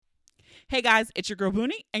Hey guys, it's your girl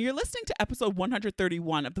Booney, and you're listening to episode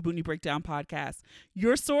 131 of the Booney Breakdown podcast,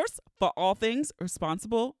 your source for all things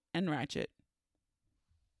responsible and ratchet.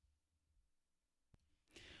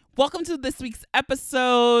 Welcome to this week's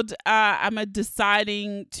episode. I'm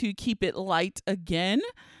deciding to keep it light again.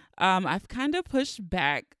 I've kind of pushed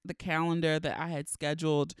back the calendar that I had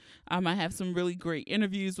scheduled. I have some really great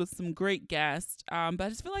interviews with some great guests, but I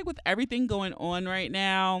just feel like with everything going on right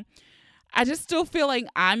now, I just still feel like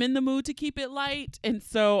I'm in the mood to keep it light. And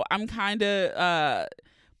so I'm kind of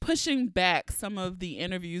pushing back some of the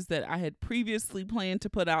interviews that I had previously planned to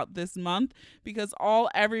put out this month because all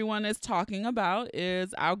everyone is talking about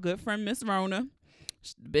is our good friend Miss Rona.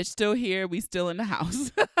 Bitch still here. We still in the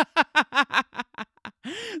house.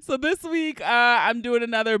 So this week, I'm doing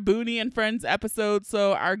another Booney and Friends episode.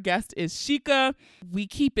 So our guest is Shika. We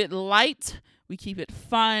keep it light. We keep it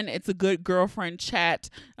fun. It's a good girlfriend chat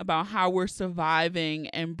about how we're surviving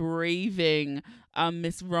and braving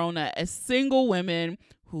Miss Rona as single women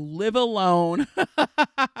who live alone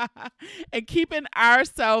and keeping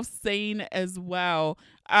ourselves sane as well.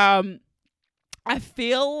 I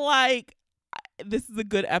feel like this is a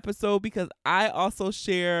good episode because I also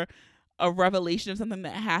share a revelation of something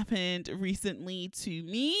that happened recently to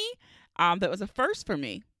me that was a first for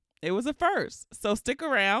me. It was a first. So stick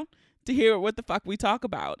around to hear what the fuck we talk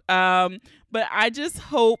about. But I just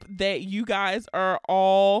hope that you guys are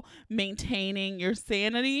all maintaining your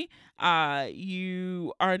sanity.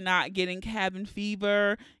 You are not getting cabin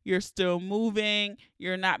fever. You're still moving.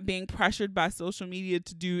 You're not being pressured by social media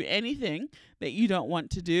to do anything that you don't want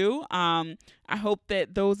to do. I hope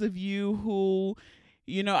that those of you who,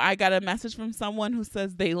 I got a message from someone who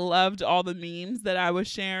says they loved all the memes that I was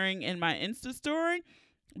sharing in my Insta story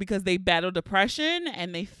because they battle depression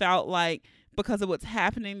and they felt like because of what's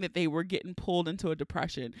happening that they were getting pulled into a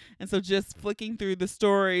depression. And so just flicking through the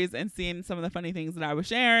stories and seeing some of the funny things that I was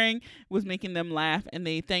sharing was making them laugh, and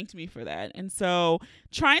they thanked me for that. And so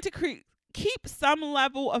trying to keep some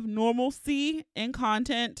level of normalcy in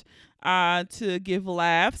content to give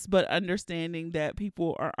laughs, but understanding that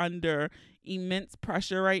people are under immense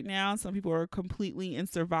pressure right now. Some people are completely in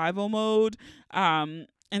survival mode.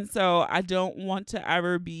 And so I don't want to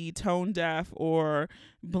ever be tone deaf or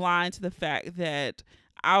blind to the fact that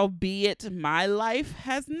albeit my life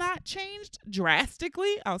has not changed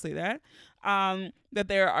drastically, I'll say that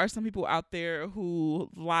there are some people out there whose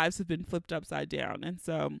lives have been flipped upside down. And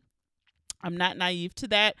so I'm not naive to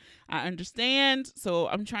that. I understand. So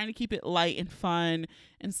I'm trying to keep it light and fun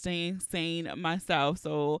and staying sane myself.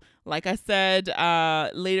 So like I said,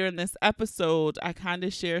 later in this episode, I kind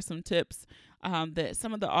of share some tips that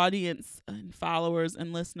some of the audience and followers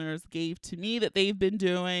and listeners gave to me that they've been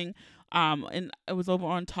doing. And I was over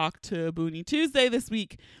on Talk to Booney Tuesday this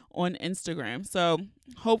week on Instagram. So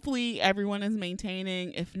hopefully everyone is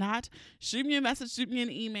maintaining. If not, shoot me a message, shoot me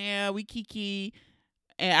an email. We kiki.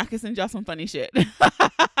 And I can send y'all some funny shit.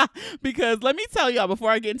 Because let me tell y'all,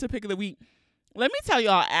 before I get into pick of the week,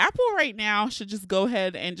 Apple right now should just go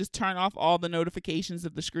ahead and just turn off all the notifications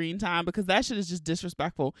of the screen time, because that shit is just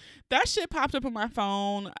disrespectful. That shit popped up on my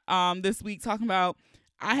phone this week talking about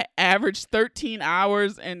I averaged 13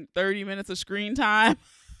 hours and 30 minutes of screen time.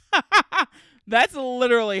 That's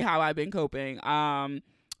literally how I've been coping. FaceTiming,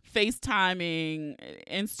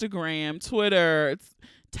 Instagram, Twitter, it's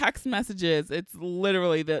text messages. It's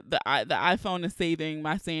literally the iPhone is saving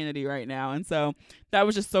my sanity right now. And so that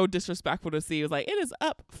was just so disrespectful to see. It was like, it is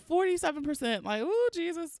up 47%. Like, oh,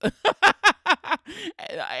 Jesus.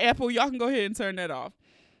 Apple, y'all can go ahead and turn that off.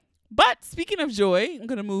 But speaking of joy, I'm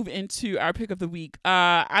going to move into our pick of the week.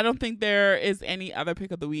 I don't think there is any other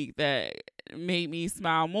pick of the week that made me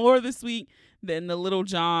smile more this week than the Little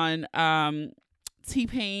John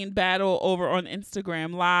T-Pain battle over on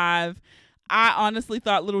Instagram Live. I honestly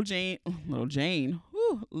thought Little John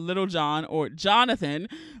or Jonathan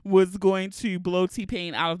was going to blow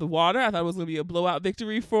T-Pain out of the water. I thought it was going to be a blowout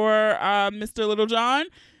victory for Mr. Little John.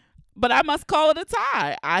 But I must call it a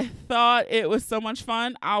tie. I thought it was so much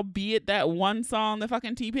fun, albeit that one song that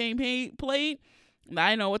fucking T-Pain played. I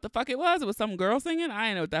didn't know what the fuck it was. It was some girl singing. I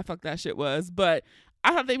didn't know what the fuck that shit was. But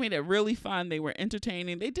I thought they made it really fun. They were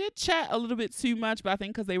entertaining. They did chat a little bit too much, but I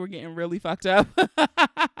think because they were getting really fucked up.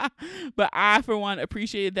 But I, for one,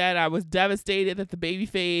 appreciated that. I was devastated that the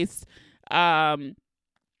Babyface,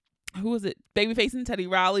 who was it? Babyface and Teddy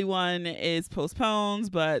Riley one is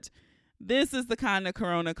postponed. But this is the kind of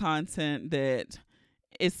Corona content that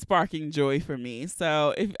is sparking joy for me.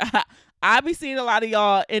 So if I be seeing a lot of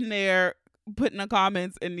y'all in there putting the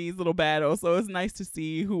comments in these little battles, so it's nice to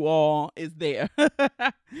see who all is there. All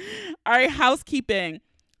right, housekeeping.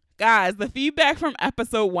 Guys, the feedback from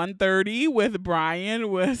episode 130 with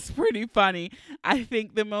Brian was pretty funny. I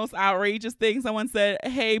think the most outrageous thing someone said,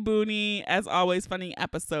 "Hey Booney, as always, funny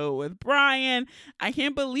episode with Brian." I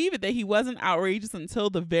can't believe it that he wasn't outrageous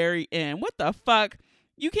until the very end. What the fuck?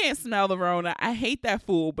 You can't smell the Rona. I hate that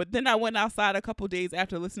fool. But then I went outside a couple days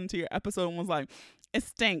after listening to your episode and was like, it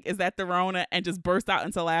stink. Is that the Rona? And just burst out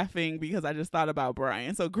into laughing because I just thought about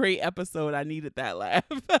Brian. So great episode. I needed that laugh.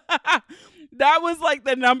 That was like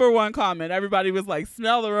the number one comment. Everybody was like,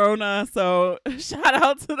 smell the Rona. So shout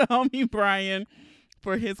out to the homie Brian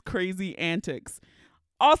for his crazy antics.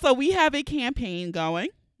 Also, we have a campaign going,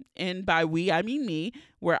 and by we, I mean me,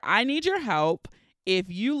 where I need your help.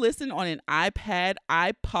 If you listen on an iPad,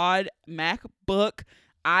 iPod, MacBook,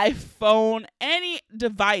 iPhone, any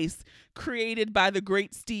device created by the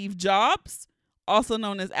great Steve Jobs, also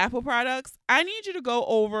known as Apple products, I need you to go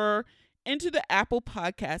over into the Apple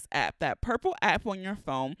Podcast app, that purple app on your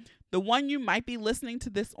phone, the one you might be listening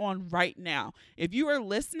to this on right now. If you are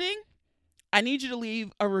listening, I need you to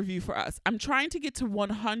leave a review for us. I'm trying to get to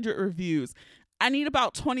 100 reviews. I need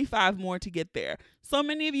about 25 more to get there. So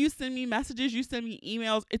many of you send me messages, you send me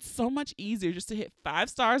emails. It's so much easier just to hit 5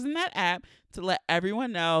 stars in that app to let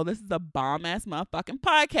everyone know this is a bomb ass motherfucking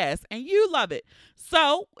podcast and you love it.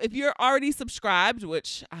 So if you're already subscribed,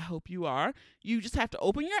 which I hope you are, you just have to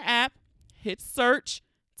open your app, hit search,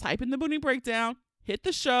 type in the Booney Breakdown, hit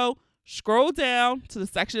the show, scroll down to the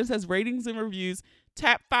section that says ratings and reviews,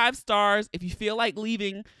 tap 5 stars. If you feel like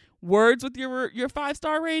leaving words with your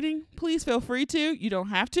 5-star rating, please feel free to. You don't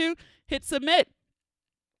have to. Hit submit.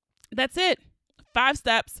 That's it. 5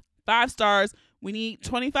 steps, 5 stars. We need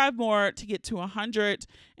 25 more to get to 100,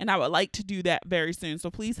 and I would like to do that very soon. So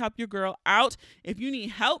please help your girl out. If you need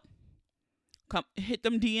help, come hit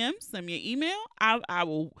them DMs, send me an email. I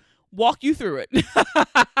will walk you through it.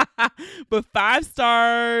 But 5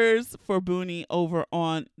 stars for Booney over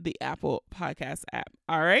on the Apple Podcast app.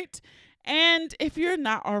 All right. And if you're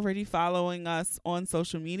not already following us on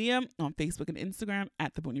social media, on Facebook and Instagram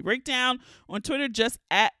at The Booney Breakdown, on Twitter just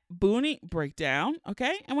at Booney Breakdown,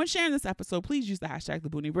 okay? And when sharing this episode, please use the hashtag The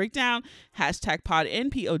Booney Breakdown, hashtag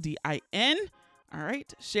PODIN, PODIN. All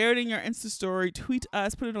right, share it in your Insta story, tweet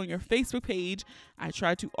us, put it on your Facebook page. I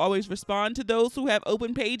try to always respond to those who have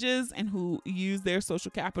open pages and who use their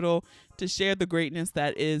social capital to share the greatness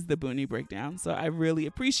that is The Booney Breakdown. So I really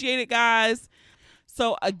appreciate it, guys.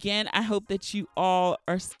 So again, I hope that you all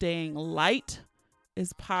are staying light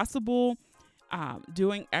as possible,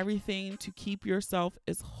 doing everything to keep yourself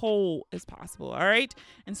as whole as possible. All right.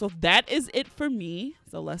 And so that is it for me.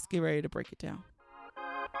 So let's get ready to break it down.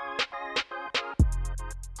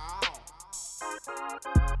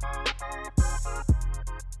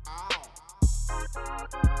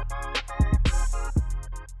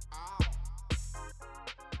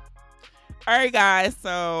 All right, guys.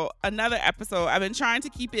 So another episode. I've been trying to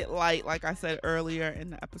keep it light, like I said earlier in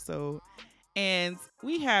the episode. And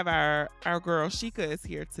we have our girl Shika is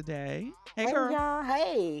here today. Hey, girl. Y'all.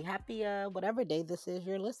 Hey, happy whatever day this is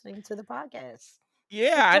you're listening to the podcast.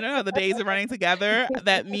 Yeah, I know the days are running together.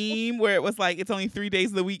 That meme where it was like it's only 3 days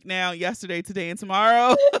of the week now: yesterday, today, and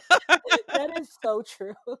tomorrow. That is so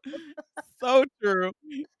true. So true.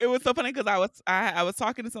 It was so funny because I was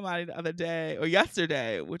talking to somebody the other day or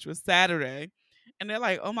yesterday, which was Saturday, and they're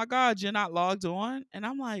like, "Oh my God, you're not logged on," and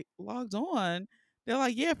I'm like, "Logged on?" They're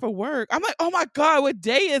like, "Yeah, for work." I'm like, "Oh my God, what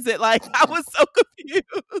day is it?" Like I was so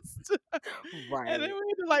confused. And then Right. we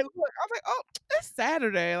had to like look. I was like, "Oh, it's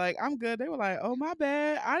Saturday." Like I'm good. They were like, "Oh my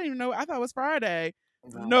bad. I didn't even know. I thought it was Friday."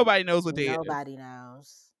 Right. Nobody knows what day it is. Nobody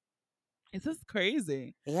knows. It's just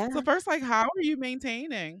crazy. Yeah. So first, like, how are you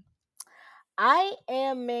maintaining? I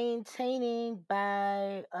am maintaining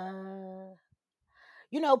by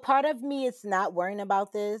part of me is not worrying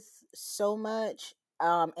about this so much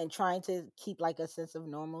and trying to keep like a sense of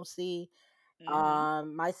normalcy.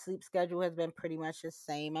 Mm-hmm. My sleep schedule has been pretty much the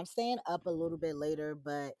same. I'm staying up a little bit later,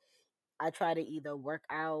 but I try to either work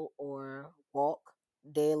out or walk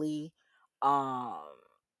daily. Um,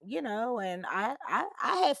 and I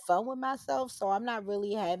had fun with myself, so I'm not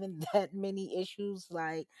really having that many issues.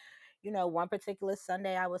 Like, one particular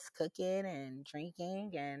Sunday I was cooking and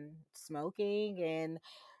drinking and smoking and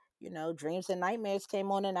dreams and nightmares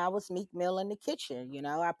came on and I was Meek Mill in the kitchen.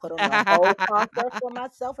 I put on a whole concert for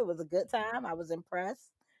myself. It was a good time. I was impressed.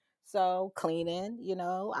 So cleaning,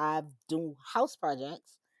 I do house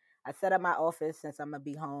projects. I set up my office since I'm gonna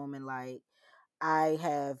be home and like I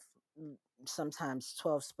have sometimes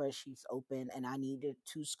 12 spreadsheets open and I needed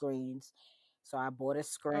 2 screens. So I bought a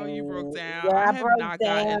Oh, you broke screen. down. Yeah, I I have broke not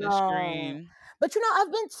gotten a down. screen. But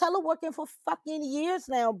I've been teleworking for fucking years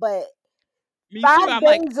now, but Me too. 5 I'm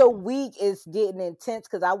like, days a week is getting intense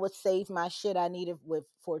because I would save my shit I needed with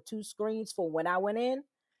for 2 screens for when I went in.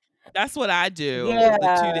 that's what I do. The Yeah.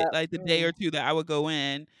 2 day, like the day or Mm. 2 that I would go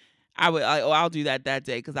in, I'll do that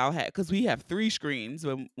day because I'll have because we have 3 screens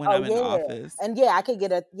when Oh, I'm in the yeah. office. And, yeah, I could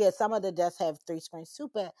get a yeah, some of the desks have 3 screens too,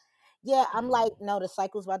 but, yeah, I'm like, "No, the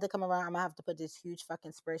cycle's about to come around, Imma have to put this huge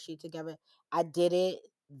fucking spreadsheet together." I did it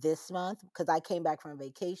this month because I came back from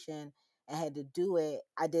vacation and had to do it.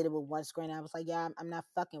 I did it with 1 screen, I was like, "Yeah, I'm not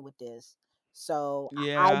fucking with this." So,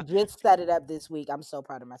 I Yeah. just set it up this week, I'm so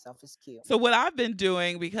proud of myself, it's cute. So what I've been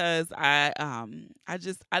doing because I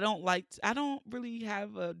don't really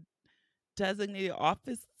have a designated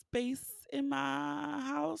office space in my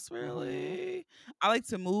house Mhm. really. I like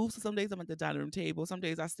to move, so some days I'm at the dining room table, some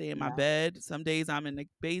days I stay in my Yeah. bed, some days I'm in the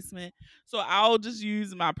basement. So I'll just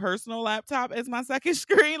use my personal laptop as my second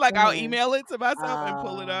screen. Like I'll Mhm. email it to myself and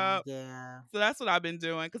pull it Oh, up. yeah. So that's what I've been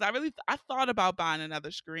doing because I thought about buying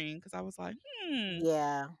another screen because I was like,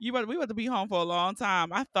 Yeah. we about to be home for a long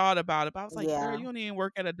time. I thought about it, but I was like, girl, Yeah. you don't even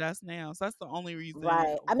work at a desk now. So that's the only reason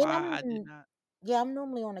Right. I mean, why I did not. yeah, I'm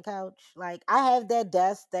normally on the couch. Like, I have that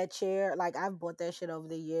desk, that chair. Like, I've bought that shit over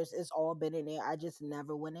the years. It's all been in there. I just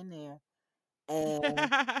never went in there.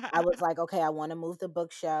 And I was like, okay, I want to move the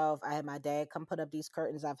bookshelf. I had my dad come put up these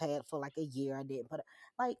curtains I've had for like a year. I didn't put up.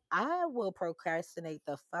 Like, I will procrastinate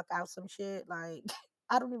the fuck out some shit. Like,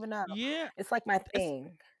 I don't even know. Yeah. It's like my It's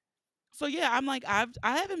thing. so yeah, I'm like,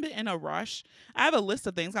 I haven't been in a rush. I have a list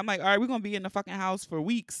of things. I'm like, all right, we're gonna be in the fucking house for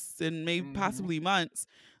weeks and maybe Hmm. possibly months.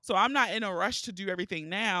 So I'm not in a rush to do everything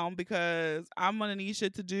now because I'm gonna need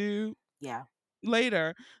shit to do Yeah.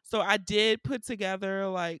 later. So I did put together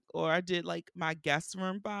I did like my guest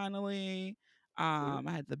room finally. Cute.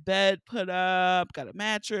 I had the bed put up, got a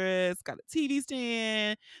mattress, got a TV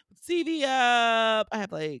stand, put the TV up. I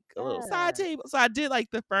have like a little side Yeah. table. So I did like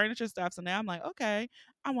the furniture stuff. So now I'm like, okay,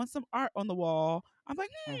 I want some art on the wall. I'm like,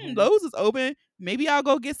 Hmm. Lowe's is open. Maybe I'll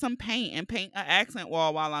go get some paint and paint an accent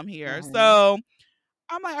wall while I'm here. Hmm. So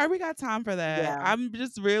I'm like, "All right, we got time for that." Yeah. I'm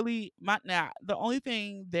just really my now the only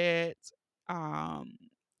thing that um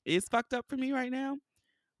is fucked up for me right now,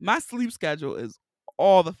 my sleep schedule is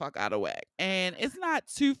all the fuck out of whack. And it's not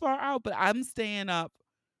too far out, but I'm staying up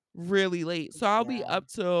really late. So I'll be Yeah. up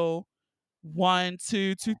till 1,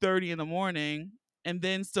 2, 2:30 in the morning and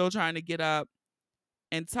then still trying to get up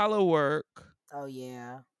and telework Oh,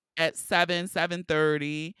 yeah. at 7,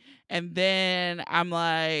 7:30, and then I'm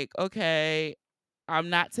like, "Okay, I'm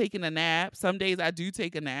not taking a nap." Some days I do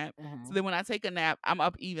take a nap. So Hmm. then when I take a nap, I'm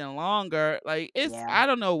up even longer. Like it's Yeah. I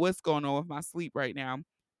don't know what's going on with my sleep right now.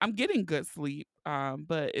 I'm getting good sleep,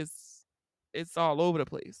 but it's all over the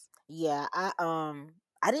place. Yeah,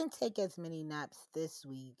 I didn't take as many naps this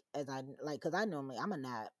week as I like because I normally I'm a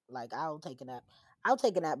nap. Like I'll take a nap. I'll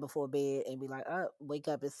take a nap before bed and be like, oh, wake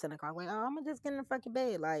up, it's 10 o'clock. Like, oh, I'm gonna just get in the fucking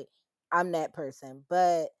bed. Like I'm that person.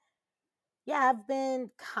 But yeah, I've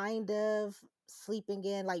been kind of sleeping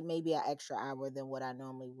in like maybe an extra hour than what I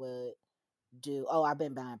normally would do. Oh, I've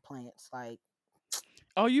been buying plants. Like,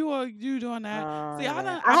 Oh, you doing that? oh See,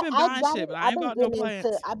 yeah, I've been buying shit, but I I've ain't been bought no getting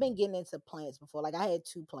into plants. plants before. Like I had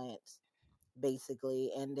 2 plants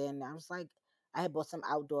basically. And then I was like, I had bought some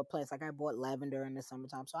outdoor plants. Like I bought lavender in the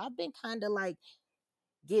summertime. So I've been kind of like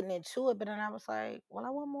getting into it, but then I was like, well,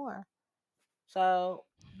 I want more. So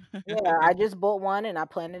yeah, I just bought one and I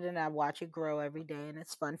planted it and I watch it grow every day and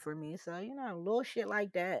it's fun for me. So, little shit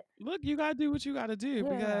like that. Look, you gotta do what you gotta do Yeah.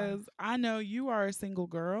 because I know you are a single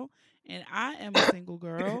girl and I am a single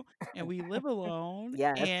girl and we live alone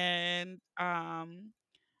Yes. and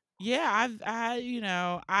yeah,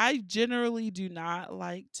 I generally do not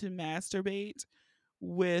like to masturbate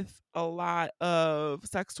with a lot of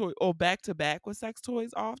sex toy or back to back with sex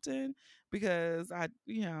toys often because I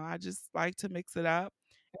just like to mix it up.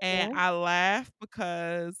 And Mhm. I laugh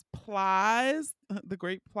because Plies, the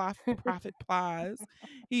great prophet Plies,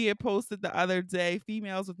 he had posted the other day,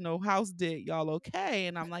 females with no house dick, y'all okay?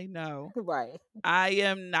 And I'm like, no, Right. I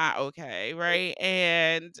am not okay, right?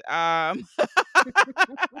 And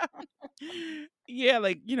yeah,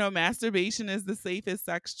 like, masturbation is the safest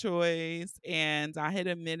sex choice. And I had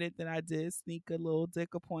admitted that I did sneak a little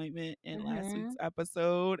dick appointment in last week's Hmm.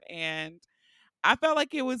 episode. And I felt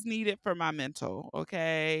like it was needed for my mental,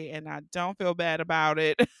 okay? And I don't feel bad about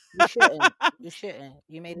it. You shouldn't. You shouldn't.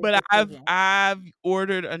 You made a But I've decision. I've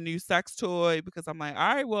ordered a new sex toy because I'm like,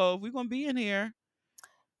 all right, well, if we're gonna be in here,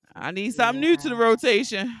 I need something new to the Yeah.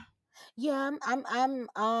 rotation. Yeah,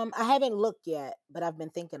 I haven't looked yet, but I've been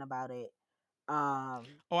thinking about it.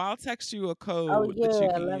 Um, Or I'll text you a oh code that you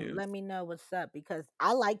yeah, can let use. me know what's up because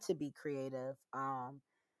I like to be creative.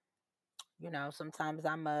 Sometimes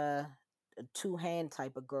I'm a a two hand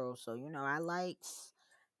type of girl. So, I like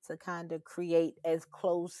to kind of create as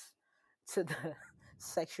close to the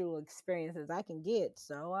sexual experience as I can get.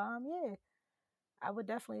 So, yeah, I would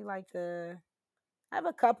definitely like to. I have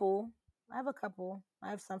a couple. I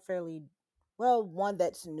have some fairly, well, one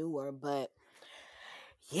that's newer, but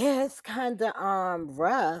yeah, it's kind of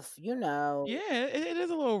rough, Yeah, it is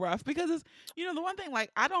a little rough because it's, the one thing,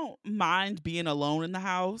 like, I don't mind being alone in the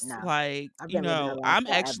house. No, Like, I've been living alone I'm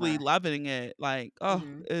actually forever. loving it. Like, oh,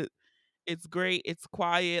 Hmm. it's great. It's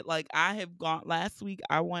quiet. Like, I have gone last week,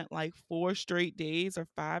 I went like 4 straight days or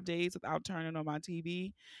 5 days without turning on my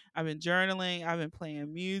TV. I've been journaling, I've been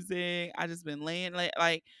playing music, I just been laying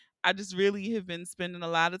like I just really have been spending a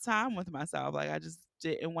lot of time with myself. Like, I just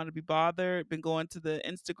didn't want to be bothered. Been going to the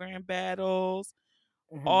Instagram battles,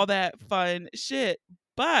 Hmm. all that fun shit.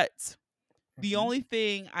 But the Hmm. only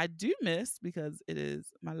thing I do miss, because it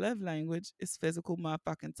is my love language, is physical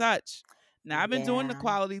motherfucking touch. Now, I've been doing the Yeah.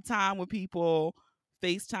 quality time with people,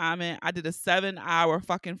 FaceTiming. I did a 7-hour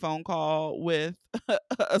fucking phone call with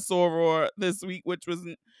a soror this week, which was,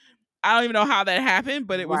 I don't even know how that happened,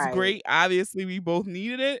 but it was Right. great. Obviously, we both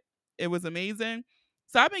needed it. It was amazing.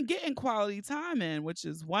 So I've been getting quality time in, which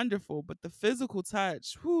is wonderful. But the physical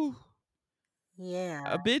touch, whew,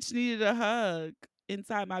 Yeah. a bitch needed a hug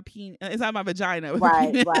inside my vagina with a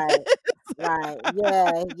Right. penis. Right. Right.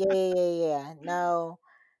 Yeah. Yeah. Yeah. Yeah. Yeah. No,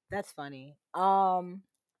 that's funny.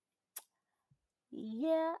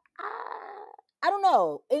 Yeah. I don't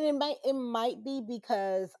know. And it might be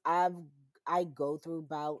because I go through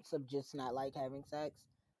bouts of just not like having sex.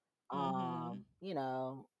 Mhm. You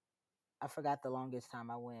know, I forgot the longest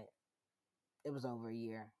time I went. It was over a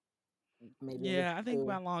year. Maybe it was Yeah, I think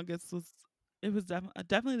my two. longest was, it was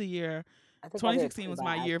definitely the year. I think I did 2016 two was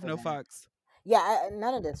by my year of no accident. fucks. Yeah,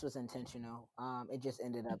 none of this was intentional. It just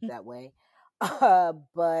ended up that way.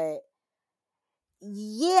 But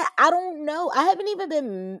yeah, I don't know. I haven't even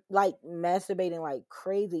been like masturbating like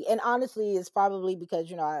crazy, and honestly, it's probably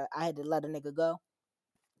because I had to let a nigga go.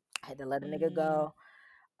 I had to let a nigga Mhm. go.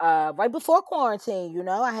 Right before quarantine,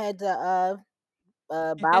 I had to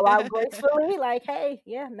bow out gracefully, like, hey,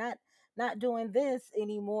 yeah, not doing this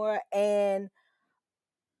anymore, and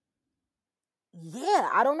yeah,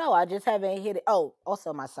 I don't know. I just haven't hit it. Oh,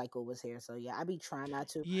 also my cycle was here, so yeah, I be trying not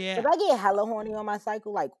to, Yeah. cause I get hella horny on my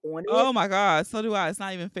cycle, like on it. Oh my god, so do I. It's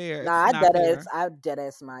not even fair. Nah, It's not fair. I dead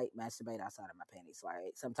ass might masturbate outside of my panties.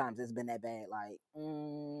 Like sometimes it's been that bad. Like,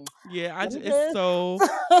 Yeah, let me it's just, so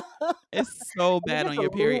let it's so me bad just on your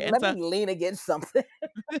period. lean. And Let so me lean against something.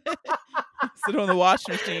 sit on the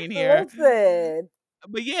washing machine here. Listen,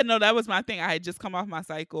 But yeah, no, that was my thing. I had just come off my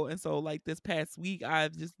cycle, and so like this past week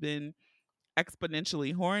I've just been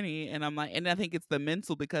exponentially horny, and I'm like, and I think it's the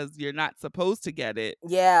mental, because you're not supposed to get it.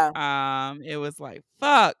 yeah, It was like,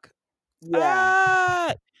 fuck. yeah,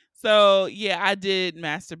 Ah! So yeah, I did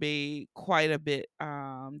masturbate quite a bit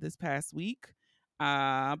this past week.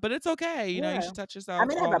 But it's okay. You yeah. should touch I yourself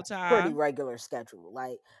mean, I have all a the pretty time. regular schedule.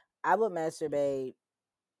 Like, I would masturbate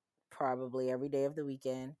probably every day of the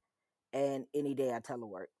weekend and any day I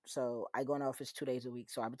telework. So I go in the office 2 days a week.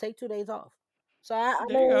 So I would take 2 days off. So I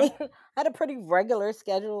There you mean, go. I had a pretty regular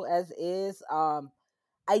schedule as is.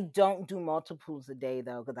 I don't do multiples a day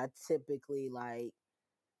though, because I typically like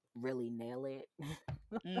really nail it.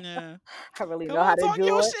 Yeah. I really Come know how on, to talk do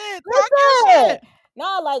your it. shit. Talk your Listen, shit.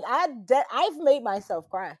 no, like I've made myself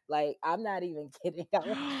cry. Like I'm not even kidding.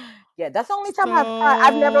 Yeah, that's the only time I've cried.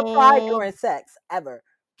 I've never cried So during sex ever.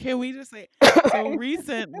 can we just say, so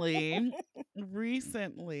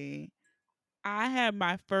recently I had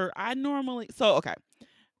my first, I normally, so okay,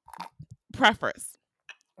 preface.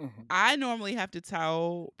 Hmm. I normally have to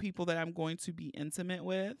tell people that I'm going to be intimate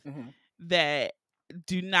with Hmm. that,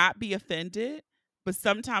 do not be offended. But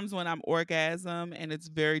sometimes when I'm orgasm and it's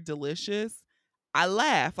very delicious, I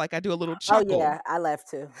laugh. Like, I do a little Oh chuckle. yeah, I left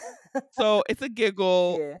too. So it's a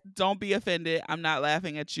giggle. Yeah, Don't be offended. I'm not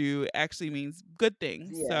laughing at you. It actually means good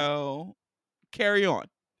things. yeah. So carry on.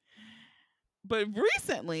 But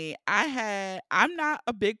recently I'm not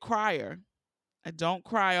a big crier. I don't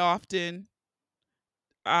cry often.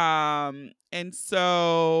 And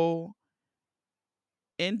so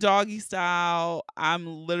in doggy style, I'm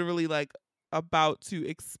literally like about to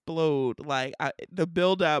explode. Like, the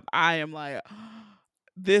build up, I am like,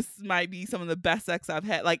 this might be some of the best sex I've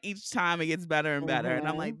had. Like, each time it gets better and better, and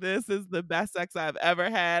I'm Hmm. like, this is the best sex I've ever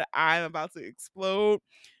had. I'm about to explode,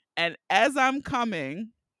 and as I'm coming,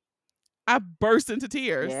 I burst into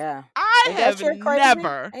tears. Yeah. I Ain't that have shit crazy?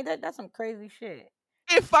 never. Ain't that's some crazy shit?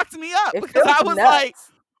 It fucked me up It because feels I was like,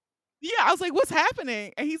 nuts. Yeah, I was like, "What's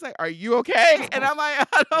happening?" And he's like, "Are you okay?" And I'm like,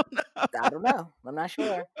 "I don't I know." don't know. I'm not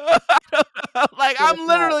sure. I don't know. Like, It was I'm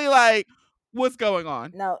nuts. literally like, "What's going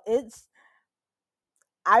on?" No, it's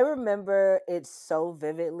I remember it so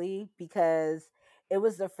vividly because it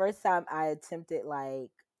was the first time I attempted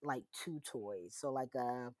like two toys. So like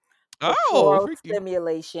a Oh, floral freaky.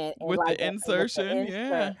 stimulation and With the with the insertion,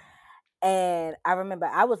 yeah. insert. And I remember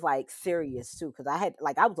I was like serious too because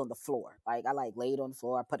I was on the floor. Like I like laid on the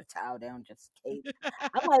floor, I put a towel down just in case.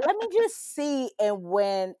 I'm like, let me just see. And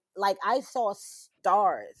when like I saw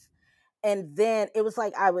stars, and then it was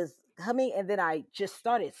like I was coming, and then I just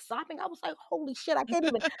started stopping. I was like, holy shit, I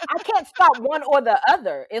can't stop one or the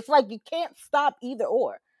other. It's like you can't stop either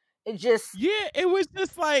or. It just Yeah, it was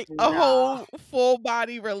just like a nah. whole full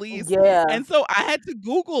body release, Yeah. and so I had to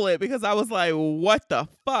Google it because I was like, "What the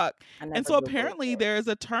fuck?" I And never so Googled apparently it. there's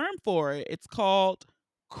a term for it. It's called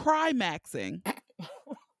CryMaxing.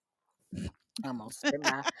 I almost spit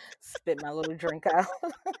my little drink out.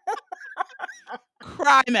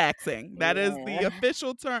 CryMaxing. That is the Yeah.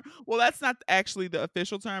 official term. Well, that's not actually the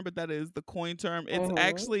official term, but that is the coin term. It's Mhm.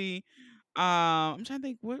 actually I'm trying to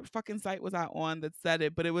think what fucking site was I on that said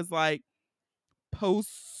it, but it was like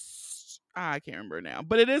I can't remember now.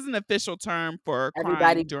 But it is an official term for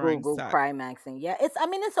Everybody crying during Google sex. CryMaxing. Yeah, I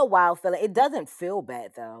mean, it's a wild feeling. It doesn't feel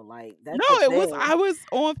bad though. Like No, that's the it was thing. I was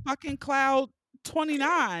on fucking cloud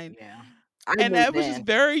 29. Yeah. I And knew that was just then.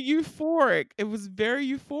 very euphoric. It was very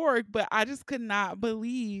euphoric, but I just could not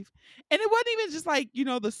believe. And it wasn't even just like,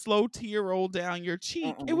 the slow tear roll down your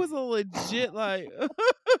cheek. It Mm-mm. was a legit like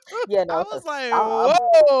Yeah, no, I it's a was like, I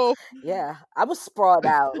 "Whoa." yeah, I was sprawled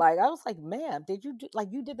out. Like I was like, "Ma'am, did you do like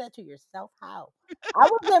you did that to yourself? How?" I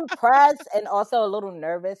was impressed and also a little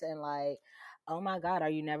nervous and like, "Oh my god, are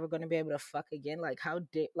you never going to be able to fuck again? Like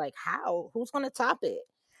how? Who's going to top it?"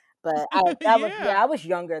 But Yeah. I was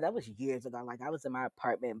younger. That was years ago. Like I was in my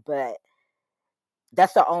apartment, but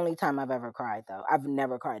that's the only time I've ever cried though. I've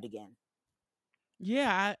never cried again.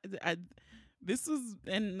 Yeah, I this was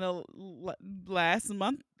in the last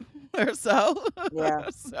month or so. Yeah.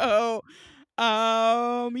 So,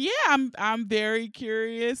 yeah, I'm very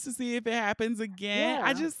curious to see if it happens again.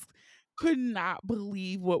 I Yeah. just could not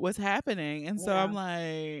believe what was happening, and so I'm Yeah.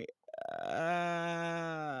 like,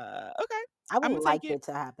 okay, I I'm would gonna like take it. it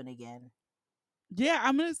to happen again. Yeah,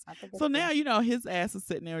 I think so it's now his ass is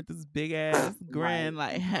sitting there with this big ass right. grin,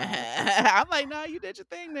 like Right. I'm like, no, you did your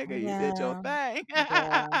thing, nigga. You did your Yeah. thing.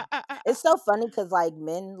 Yeah. It's so funny because like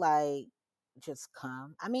men like just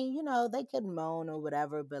come. I mean, they could moan or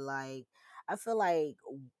whatever, but like I feel like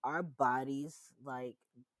our bodies like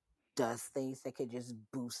does things that could just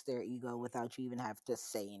boost their ego without you even have to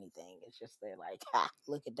say anything. It's just they're like, ha,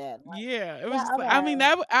 look at that. I'm like, Yeah, it was yeah, just like I mean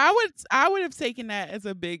okay. I would have taken that as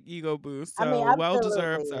a big ego boost. I mean, So well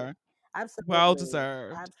deserved, absolutely. sir. Well Absolutely.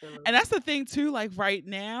 deserved. And Absolutely. that's the thing too. Like right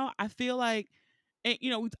now, I feel like, and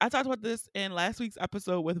I talked about this in last week's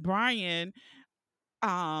episode with Brian.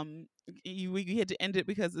 We had to end it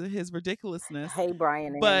because of his ridiculousness, Hey,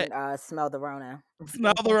 Brian, but and smell the Rona.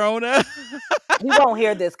 smell the Rona. He won't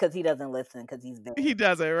hear this because he doesn't listen because he's bad. He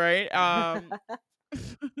does it right.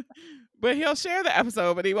 But he'll share the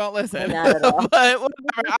episode, but he won't listen. Not at But all.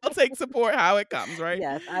 whatever, I'll take support how it comes, right?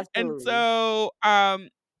 Yes, And absolutely. so,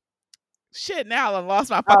 shit, now I lost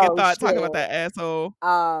my fucking Oh thought talking shit. about that asshole.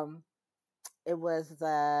 Um, it was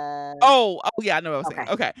the Oh yeah, I know what I was saying. okay.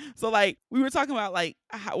 Okay, so like we were talking about like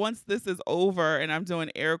how, once this is over, and I'm doing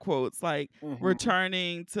air quotes, like Hmm.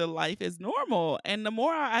 returning to life as normal. And the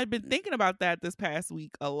more I've been thinking about that this past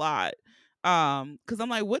week a lot, because I'm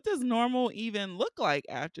like, what does normal even look like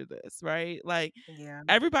after this, right? Like Yeah.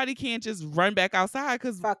 everybody can't just run back outside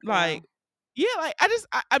because Fuck like no. yeah, like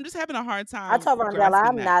I'm just having a hard I time told Rondella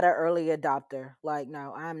grasping I'm that. not an early adopter. Like,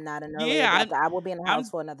 no, I'm not an early Yeah, adopter. I will be in the house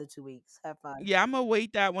I'm for another 2 weeks. Have fun. yeah, Imma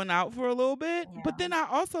wait that one out for a little bit, but Yeah. then I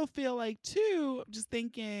also feel like too, I'm just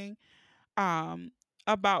thinking, um,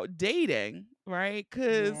 about dating, right?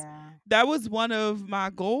 Because Yeah. that was one of my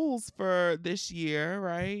goals for this year,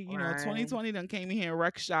 right? Right. 2020 done came in here and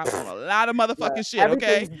wrecked shop on a lot of Look, motherfucking shit,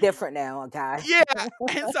 okay? everything's different now, guys. Yeah,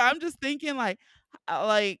 and so I'm just thinking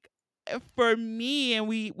for me, and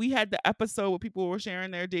we had the episode where people were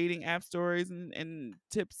sharing their dating app stories and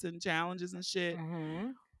tips and challenges and shit.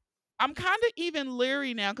 Mhm. I'm kinda even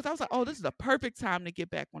leery now because I was like, "Oh, this is the perfect time to get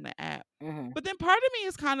back on the app." Mhm. But then part of me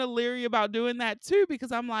is kinda leery about doing that too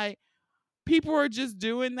because I'm like, people are just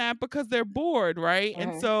doing that because they're bored, right?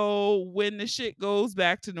 And Mhm. so when the shit goes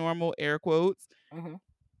back to normal, air quotes, Mhm.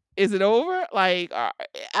 is it over? Like,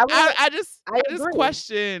 I would I just I I just agree.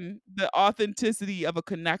 question the authenticity of a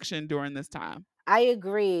connection during this time. I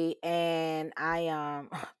agree, and I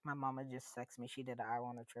my mama just texted me. She did an hour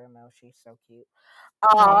on the treadmill. She's so cute.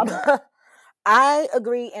 Um, Oh. I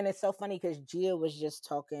agree, and it's so funny because Gia was just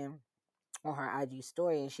talking on her IG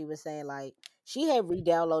story, and she was saying like she had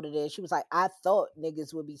re-downloaded it. She was like, I thought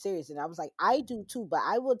niggas would be serious, and I was like, I do too, but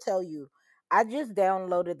I will tell you, I just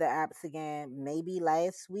downloaded the apps again, maybe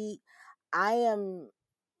last week. I am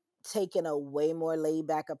taking a way more laid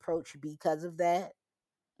back approach because of that.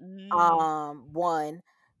 Mm. One,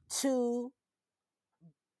 two.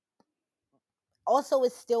 Also,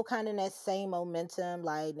 it's still kind of that same momentum.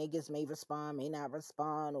 Like niggas may respond, may not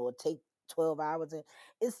respond, or take 12 hours. And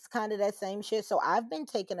it's kind of that same shit. So I've been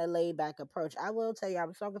taking a laid back approach. I will tell you, I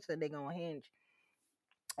was talking to a nigga on Hinge,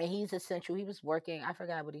 and he's essential. He was working. I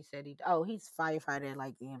forgot what he said. He's firefighter,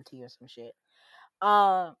 like EMT or some shit.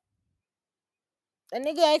 Um, a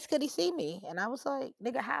nigga asked, could he see me? And I was like,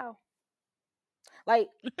 nigga, how? Like,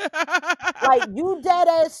 you dead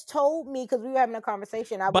ass told me because we were having a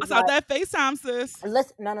conversation. I was Bust out like, that FaceTime, sis.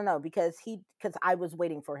 listen, no, because I was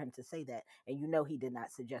waiting for him to say that, and he did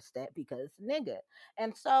not suggest that because nigga.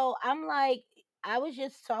 And so I'm like, I was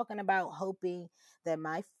just talking about hoping that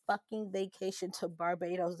my fucking vacation to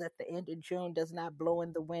Barbados at the end of June does not blow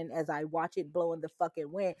in the wind as I watch it blow in the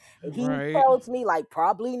fucking wind. And he Right. tells me like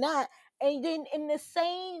probably not. And then in the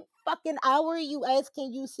same fucking hour you ask,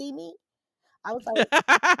 can you see me? I was like,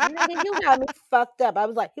 nigga, you got me fucked up. He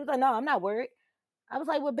was like, no, I'm not worried. I was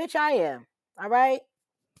like, well, bitch, I am. All right.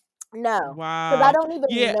 No, because I Wow. don't even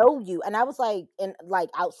Yeah. know you. And I was like, and like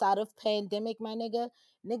outside of pandemic, my nigga,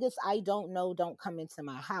 niggas I don't know don't come into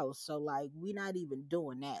my house. So like, we not even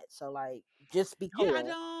doing that. So like, just be Yeah,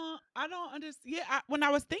 clear. I don't understand. Yeah, when I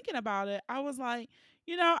was thinking about it, I was like,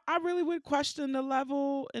 I really would question the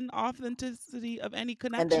level and authenticity of any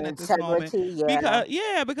And the connection at this moment integrity,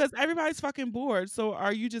 yeah. because everybody's fucking bored. So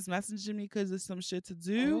are you just messaging me because there's some shit to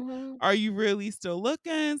do? Hmm. Are you really still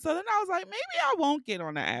looking? So then I was like, maybe I won't get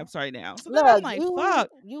on the apps right now. So then I'm Look, like, fuck.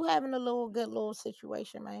 you having a little good little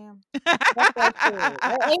situation, man. That's that shit.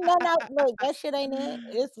 Ain't nothing out. Look, that shit ain't it.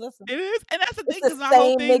 It's listen. It is, and that's the It's thing the because my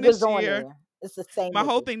whole same thing niggas this on year there. It's the same my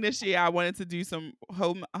whole niggas. thing this year, I wanted to do some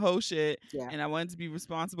whole shit, Yeah. and I wanted to be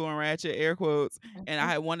responsible and ratchet air quotes, and I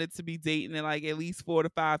Hmm. had wanted to be dating like at least 4 to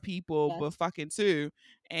 5 people, Yes. but fucking two,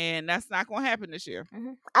 and that's not gonna happen this year.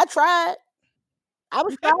 I tried. I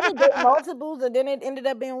was trying to date multiples, and then it ended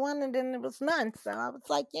up being one, and then it was none. So I was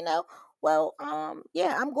like, well,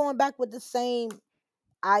 yeah, I'm going back with the same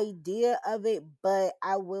idea of it, but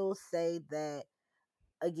I will say that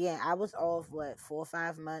again, I was off what 4 or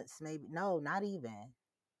 5 months, maybe. No, not even.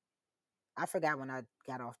 I forgot when I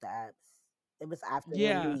got off the apps. It was after the new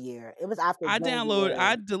Yeah, year. It was after January.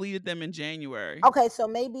 I deleted them in January. Okay, so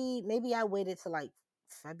maybe I waited to like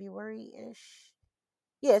February ish.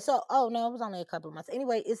 Yeah, so no, it was only a couple of months.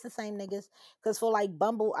 Anyway, it's the same niggas. Cause for like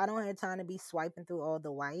Bumble, I don't have time to be swiping through all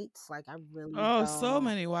the whites. Like I really Oh, so don't.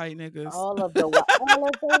 many white niggas. All of the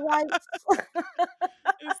whites.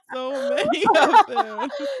 It's so many of them.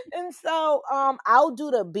 And so I'll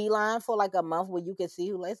do the beeline for like a month where you can see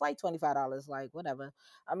who it's like $25, like whatever.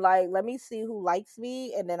 I'm like, let me see who likes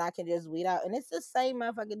me, and then I can just weed out. And it's the same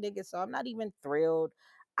motherfucking nigga, so I'm not even thrilled.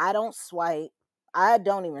 I don't swipe. I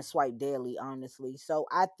don't even swipe daily, honestly. So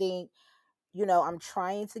I think, I'm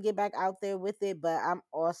trying to get back out there with it, but I'm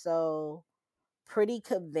also pretty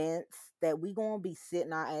convinced that we gonna be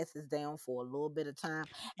sitting our asses down for a little bit of time.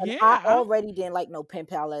 And I Yeah, I'm already didn't like no pen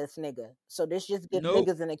pal ass nigga. So this just gives nope.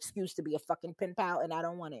 niggas an excuse to be a fucking pen pal, and I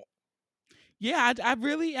don't want it. Yeah, I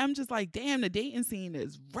really am just like, damn, the dating scene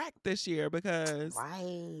is wrecked this year because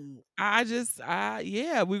Right.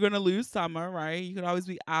 yeah, we're gonna lose summer, right? You can always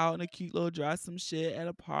be out in a cute little dress, some shit at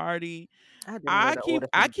a party. I had to know to order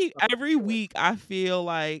I some keep fucking every shit. week. I feel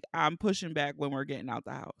like I'm pushing back when we're getting out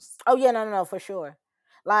the house. Oh yeah, no, for sure.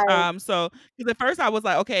 Like So because at first I was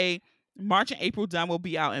like, okay, March and April done, will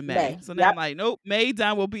be out in May. May. So now Yep. I'm like, nope, May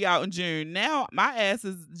done, will be out in June. Now my ass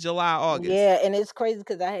is July, August. Yeah, and it's crazy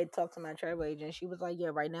because I had talked to my travel agent. She was like, "Yeah,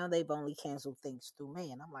 right now they've only canceled things through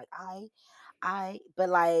May," and I'm like, but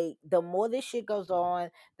like the more this shit goes on,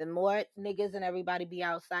 the more niggas and everybody be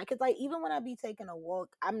outside. Cause like even when I be taking a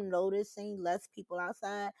walk, I'm noticing less people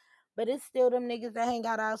outside, but it's still them niggas that hang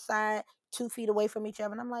out outside 2 feet away from each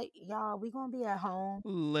other. And I'm like, y'all, we gonna be at home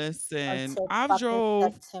Listen, until I've fucking drove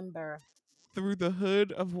September. through the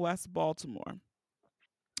hood of West Baltimore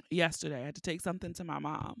yesterday. I had to take something to my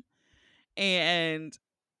mom, and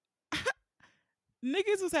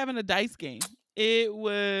niggas was having a dice game. It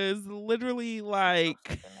was literally Oh, like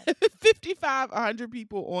fucking niggas. 55, 100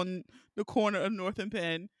 people on the corner of North and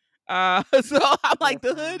Penn. So I'm like,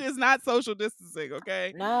 the hood Listen, is not social distancing,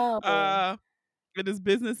 okay? no. Uh, It is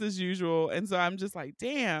business as usual. And so I'm just like,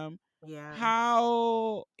 damn, Yeah.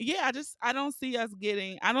 how yeah, I don't see us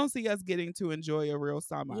getting to enjoy a real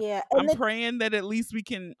summer. Yeah. And I'm the praying that at least we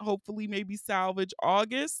can hopefully maybe salvage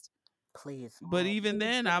August. please, But Mom, even please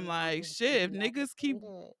then, give I'm me like, August, baby. shit, if I just niggas keep need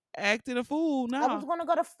it. acting a fool, I was nah. gonna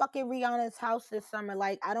go to fucking Rihanna's house this summer.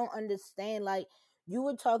 Like, I don't understand. Like, you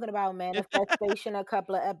were talking about manifestation a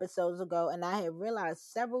couple of episodes ago, and I had realized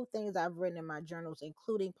several things I've written in my journals,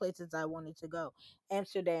 including places I wanted to go.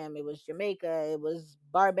 Amsterdam, it was Jamaica, it was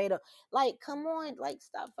Barbados. Like, come on, like,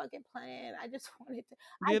 stop fucking playing. I just wanted to.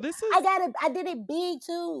 Yeah, this I is got it. I did it big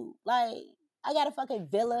too. Like, I got a fucking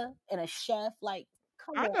villa and a chef. Like,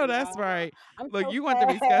 come I on, know that's y'all. right. I'm Look, so you want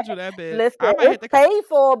to sad. reschedule that bitch. Listen, I might hit it's the paid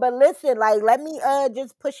for, but listen, like, let me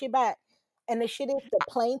just push it back. And the shit is, the I-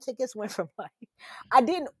 plane tickets went from like,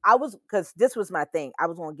 I was, because this was my thing. I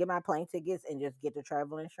was going to get my plane tickets and just get the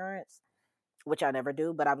travel insurance, which I never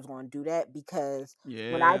do, but I was going to do that because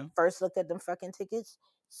when I yeah. first looked at them fucking tickets,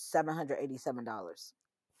 $787.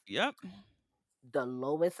 Yep. The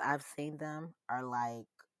lowest I've seen them are like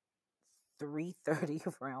 330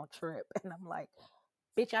 round trip. And I'm like,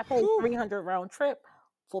 bitch, I paid Whew. 300 round trip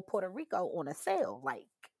for Puerto Rico on a sale. Like,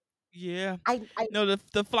 Yeah. I No,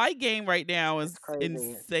 the flight game right now it's is crazy.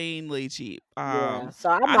 insanely cheap. Yeah, so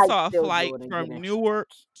I I might saw a still flight do it and get from Newark.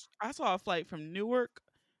 insurance. I saw a flight from Newark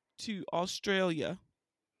to Australia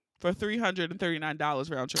for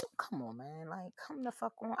 $339 round trip. Come on, man. Like, come the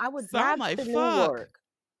fuck on. I would So I'm drive like, to New fuck. York.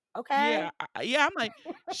 Okay. Yeah, yeah. I'm like,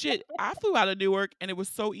 shit. I flew out of Newark and it was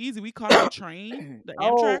so easy. We caught the train, the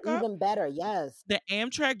Oh, Amtrak up. even better. Yes. The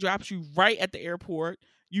Amtrak drops you right at the airport.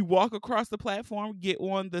 You walk across the platform, get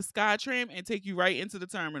on the SkyTram, and take you right into the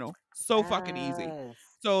terminal. So fucking easy. Yes.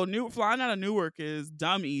 So new flying out of Newark is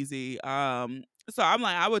dumb easy. So I'm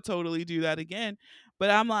like, I would totally do that again. But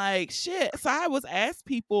I'm like, shit. So I was asked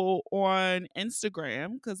people on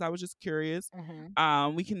Instagram because I was just curious.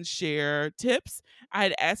 Mhm. We can share tips. I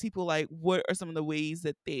had asked people like, what are some of the ways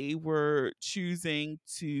that they were choosing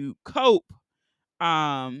to cope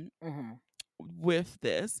um Mhm. with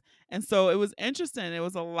this. And so it was interesting. It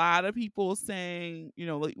was a lot of people saying,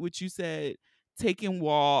 like what you said, taking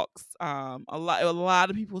walks. A lot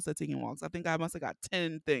of people said taking walks. I think I must have got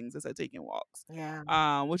 10 things that said taking walks.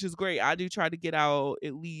 Yeah. Which is great. I do try to get out,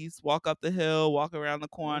 at least walk up the hill, walk around the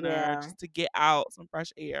corner Yeah. just to get out some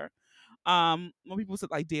fresh air. More people said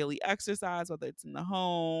like daily exercise, whether it's in the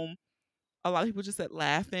home. A lot of people just said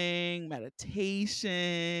laughing,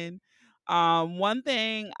 meditation. One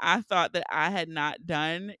thing I thought that I had not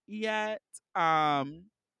done yet, um,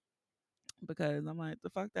 because I'm like, the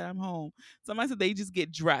fuck that I'm home. Somebody said they just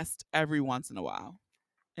get dressed every once in a while,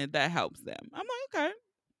 and that helps them. I'm like, okay,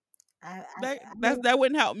 I mean, that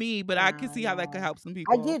wouldn't help me, but I can nah, see how that could no. help some I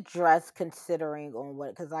people. get dressed considering on what,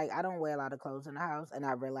 because like I don't wear a lot of clothes in the house, and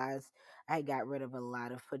I realized I got rid of a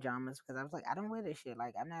lot of pajamas because I was like, I don't wear this shit.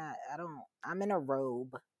 Like, I'm in a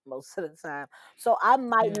robe most of the time, so I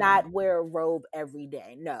might Yeah. not wear a robe every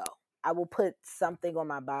day. No, I will put something on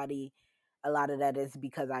my body. A lot of that is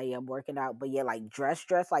because I am working out, but yeah, like dress,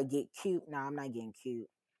 like get cute. No, I'm not getting cute.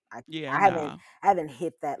 I Yeah, I haven't nah. I haven't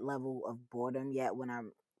hit that level of boredom yet. When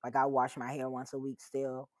I'm like, I wash my hair once a week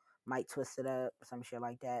still, might twist it up, some shit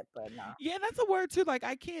like that. But no, Yeah, that's a word too. Like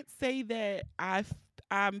I can't say that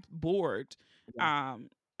I'm bored. yeah, Um,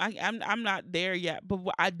 I'm not there yet, but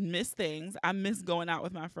I miss things. I miss going out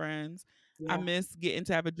with my friends. I yeah, miss getting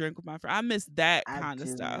to have a drink with my friend. I miss that I kind of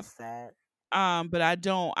do stuff. miss that. But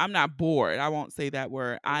I'm not bored. I won't say that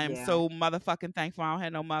word. I am Yeah. so motherfucking thankful I don't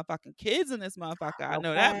have no motherfucking kids in this motherfucker. I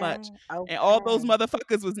know that Okay. much. And all those Okay.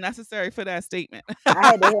 motherfuckers was necessary for that statement. I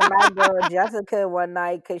had to hit my girl Jessica one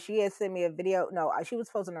night because she had sent me a video. No, she was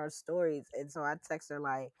posting her stories, and so I text her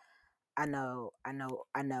like, I know,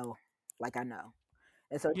 like I know.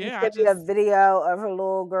 And so she Yeah, I sent me a just video of her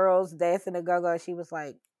little girls dancing the go-go. She was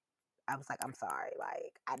like, I was like, I'm sorry,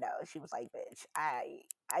 like I know. She was like, bitch,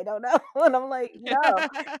 I don't know. And I'm like, no,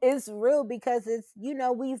 it's real because it's,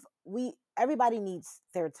 we everybody needs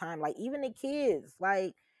their time. Like, even the kids,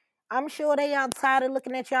 like, I'm sure they outside of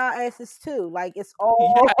looking at y'all asses too. Like, it's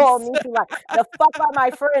all yes. mutual. Like, the fuck are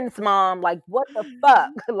my friends, mom? Like, what the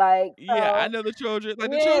fuck? Like, Yeah, I so know the children.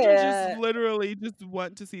 Like the children just yeah, literally just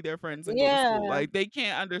want to see their friends and go to school. yeah, Like they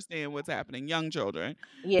can't understand what's happening. Young children.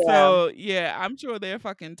 yeah. So yeah, I'm sure they're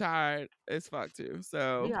fucking tired as fuck too.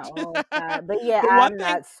 So We are all tired. But yeah, the one I'm thing,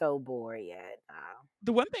 not so bored yet.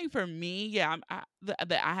 the one thing for me, yeah,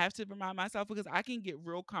 that I have to remind myself because I can get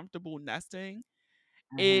real comfortable nesting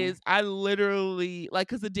Hmm. is I literally like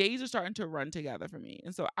because the days are starting to run together for me,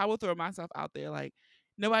 and so I will throw myself out there like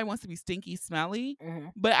nobody wants to be stinky, smelly.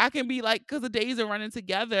 Mhm. But I can be like, because the days are running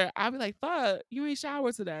together, I'll be like, fuck, you ain't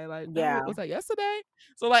showered today. Like, Yeah. was that yesterday?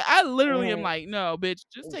 So like, I literally am Mhm. like, no, bitch,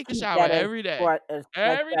 just take a Keep shower that as every day, short as a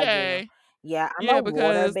every schedule. day. Yeah, I'm a Yeah, water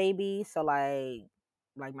because baby, so like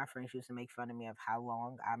my friends used to make fun of me of how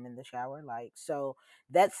long I'm in the shower. Like, so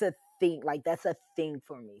that's a thing. Like, that's a thing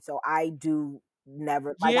for me. So I do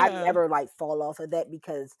never like I yeah. never like fall off of that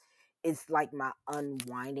because it's like my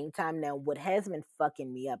unwinding time. Now, what has been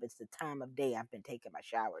fucking me up is the time of day I've been taking my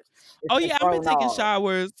showers. It's Oh been yeah, I've been thrown taking off.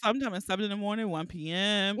 showers sometime at 7 in the morning, 1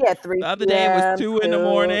 p.m. Yeah, The other 3 day it was p.m. 2 in the 2.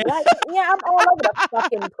 morning. Like, yeah, I'm all over the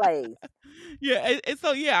fucking place. Yeah, and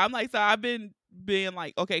so yeah, I'm like, so I've been being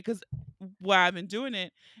like, okay, because why I've been doing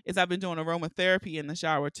it is I've been doing aromatherapy in the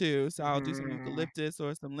shower too. So I'll do some Mm. eucalyptus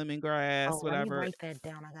or some lemongrass, Oh, let me whatever. write that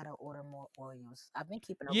down. I gotta order more oils. I've been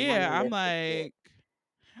keeping a running Yeah, I'm list of shit. like,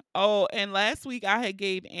 oh, and last week I had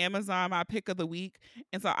gave Amazon my pick of the week,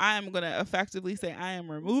 and so I am gonna effectively say I am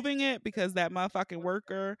removing it because that motherfucking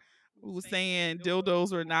worker who was saying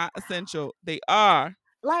dildos were not essential. They are.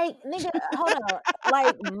 Like, nigga, hold on.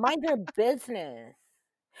 Like, mind your business.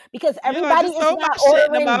 Because Yeah, I everybody just is throw not my shit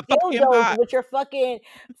in the ordering motherfucking dildos box. with your fucking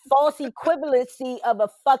false equivalency of a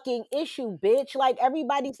fucking issue, bitch. Like,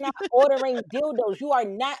 everybody's not ordering dildos. You are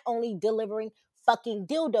not only delivering fucking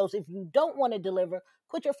dildos. If you don't want to deliver,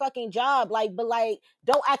 quit your fucking job. Like, but like,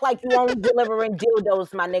 don't act like you only delivering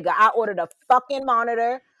dildos, my nigga. I ordered a fucking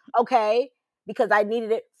monitor, okay? Because I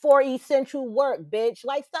needed it for essential work, bitch.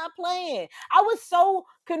 Like, stop playing. I was so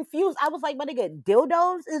confused. I was like, my nigga,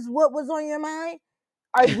 dildos is what was on your mind?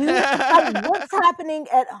 Are you like what's happening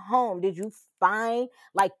at home? Did you find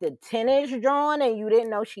like the tennis drawn and you didn't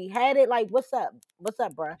know she had it? Like, what's up? What's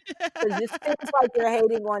up, bruh? Because it seems like you're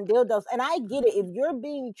hating on dildos. And I get it. If you're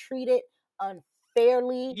being treated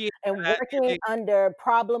unfairly Yeah, and working under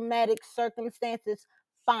problematic circumstances,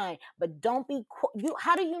 fine. But don't be you.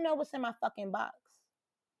 How do you know what's in my fucking box?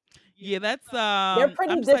 yeah, that's They're I'm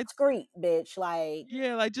pretty just like, discreet, bitch. Like,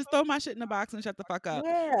 yeah, like just throw my shit in the box and shut the fuck up.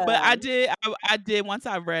 But yeah. I did once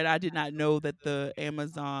I read, I did not know that the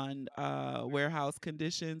Amazon warehouse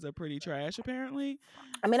conditions are pretty trash apparently.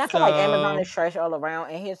 I mean, I feel like Amazon So is trash all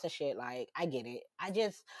around. And here's the shit, like, I get it. I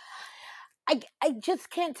just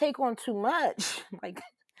can't take on too much. Like,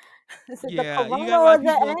 is it the yeah, you corona got a lot or of the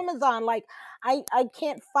people. Amazon? Like, I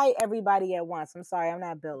can't fight everybody at once. I'm sorry, I'm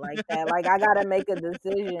not built like that. Like, I gotta make a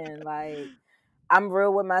decision. Like, I'm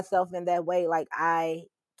real with myself in that way. Like, I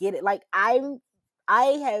get it. Like, I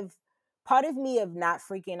have part of me of not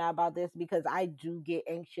freaking out about this because I do get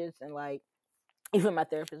anxious and like even my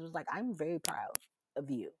therapist was like, I'm very proud of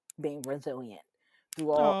you being resilient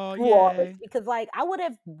Oh, through all this yay. because like I would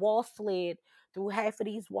have wall slid through half of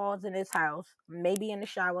these walls in this house, maybe in the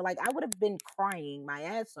shower. Like I would have been crying my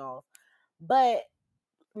ass off. But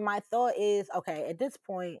my thought is, okay, at this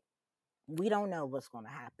point, we don't know what's gonna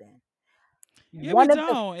happen. Yeah, we One of the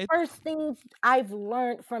don't. first things I've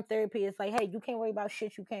learned from therapy is like, hey, you can't worry about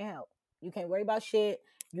shit you can't help. You can't worry about shit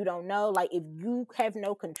you don't know. Like, if you have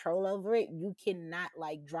no control over it, you cannot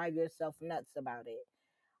like drive yourself nuts about it.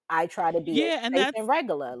 I try to be as Yeah, and safe that's and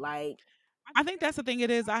regular. Like, I think that's the thing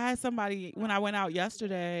it is. I had somebody when I went out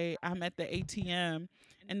yesterday, I'm at the ATM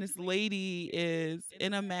and this lady is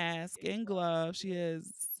in a mask and gloves. She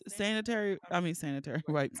has sanitary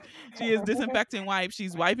wipes. She is disinfecting wipes.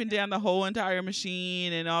 She's wiping down the whole entire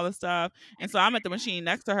machine and all the stuff. And so I'm at the machine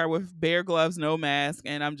next to her with bare gloves, no mask,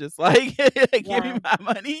 and I'm just like, give me yeah, my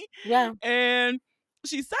money. yeah, And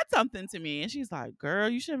she said something to me and she's like, girl,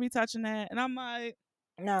 you shouldn't be touching that. And I'm like,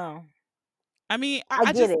 no, I mean,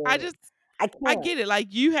 I get it. I I can't. get it. Like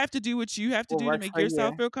you have to do what you have to What do to works make for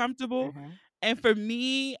yourself you? feel comfortable. Hmm. And for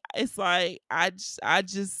me, it's like I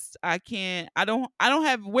can't I don't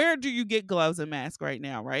have where do you get gloves and masks right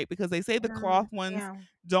now, right? Because they say the cloth ones Yeah,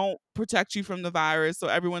 don't protect you from the virus. So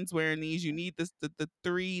everyone's wearing these. You need the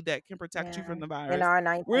three that can protect you yeah. from the virus.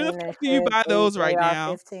 NR Where the 19 and fuck do you shit, buy those right AR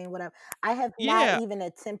now? 15, whatever. I have not Yeah, even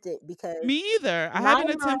attempted because me either. I my haven't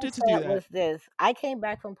attempted to do mindset that. was this. I came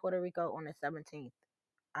back from Puerto Rico on the 17th.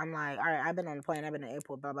 I'm like, all right, I've been on the plane, I've been in the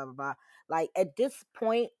airport, blah, blah, blah, blah. Like at this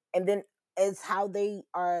point, and then it's how they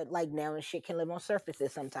are like now and shit can live on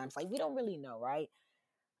surfaces sometimes. Like we don't really know, right?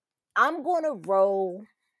 I'm gonna roll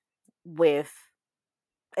with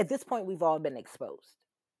at this point we've all been exposed.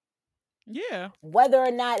 Yeah. Whether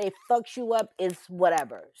or not it fucks you up is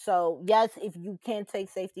whatever. So yes, if you can take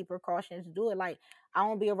safety precautions, do it. Like I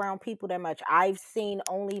don't be around people that much. I've seen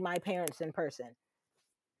only my parents in person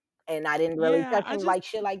and I didn't really Yeah. touch them like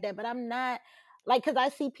shit like that. But I'm not like because I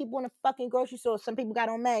see people in the fucking grocery store. Some people got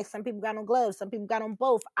on masks, some people got on gloves, some people got on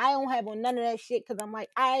both. I don't have on none of that shit because I'm like,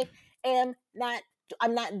 I am not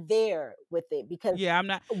I'm not there with it because Yeah, I'm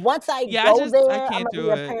not. once I Yeah, go I there, I'm can't gonna be do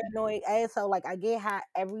a it. paranoid asshole. Like I get high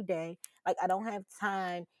every day. Like I don't have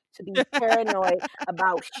time to be paranoid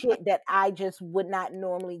about shit that I just would not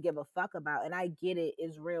normally give a fuck about. And I get it,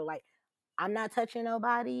 it's real. Like I'm not touching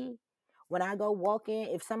nobody. When I go walking,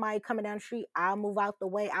 if somebody coming down the street, I'll move out the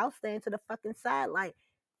way. I'll stand to the fucking side. Like,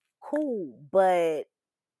 cool. But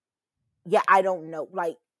yeah, I don't know.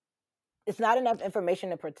 Like, it's not enough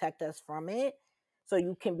information to protect us from it. So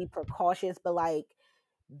you can be precautious, but like,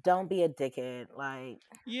 don't be a dickhead. Like,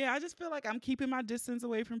 Yeah, I just feel like I'm keeping my distance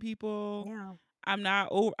away from people. yeah, I'm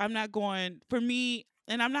not going for me,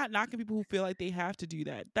 and I'm not knocking people who feel like they have to do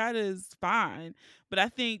that. That is fine. But I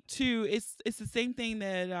think too, it's the same thing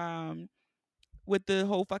that with the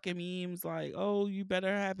whole fucking memes, like, oh, you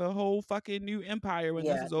better have a whole fucking new empire when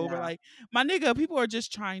this yeah, is over. no, Like, my nigga, people are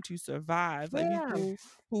just trying to survive. Like, yeah, people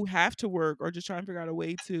who have to work or just trying to figure out a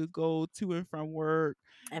way to go to and from work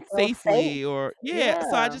and feel safe. safely, or yeah.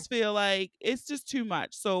 So I Yeah, just feel like it's just too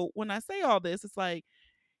much. So when I say all this, it's like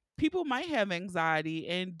people might have anxiety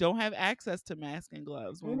and don't have access to masks and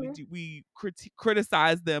gloves when hmm we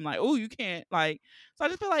criticize them, like, oh, you can't, like. So I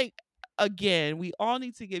just feel like, again, we all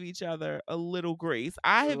need to give each other a little grace.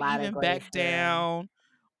 I a have lot of even grace. backed Yeah, down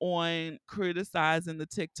on criticizing the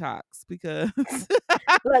TikToks because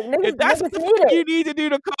look, if that's what niggas the need fuck it. you need to do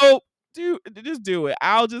to cope, just do it.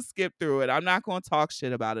 I'll just skip through it. I'm not gonna talk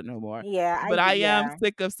shit about it no more. Yeah, But I am yeah,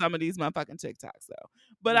 sick of some of these motherfucking TikToks though.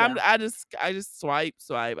 But yeah, I just swipe.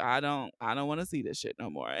 I don't want to see this shit no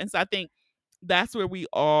more. And so I think that's where we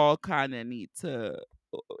all kind of need to.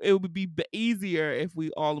 It would be easier if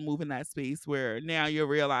we all move in that space where now you're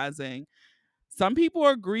realizing some people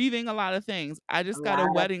are grieving a lot of things. I a just got a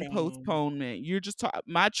lot of wedding things. postponement. You're just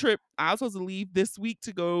my trip. I was supposed to leave this week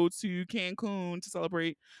to go to Cancun to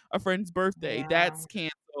celebrate a friend's birthday. Yeah. That's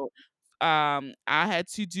canceled. I had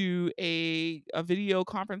to do a video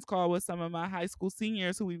conference call with some of my high school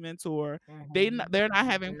seniors who we mentor. They're not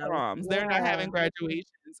having No, proms. They're not having yeah. graduations,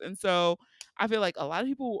 and so I feel like a lot of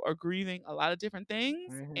people are grieving a lot of different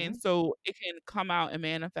things, and Mhm. so it can come out and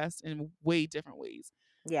manifest in way different ways.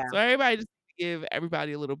 Yeah. So everybody just give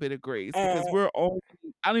everybody a little bit of grace because And we're only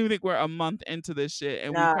I don't even think we're a month into this shit,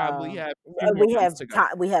 and we probably no, have 2 more we months have to go.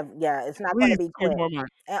 time. We have, yeah. It's At not going to least be 2 quick. more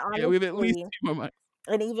months. And Yeah, we have at least honestly, 2 more months.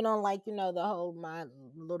 and even on like the whole my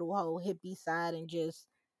little whole hippie side, and just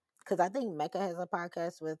because I think Mecca has a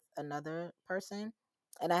podcast with another person,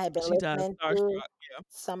 and I had been She does, listening to starstruck, yeah.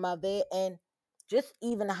 some of it, and just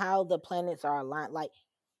even how the planets are aligned. Like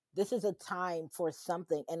this is a time for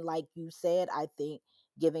something, and like you said, I think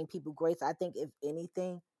giving people grace. I think if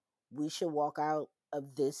anything, we should walk out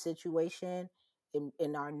of this situation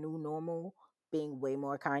in our new normal being way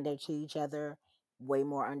more kinder to each other, way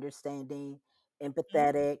more understanding,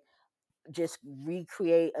 Mhm. empathetic, just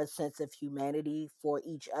recreate a sense of humanity for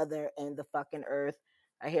each other and the fucking earth.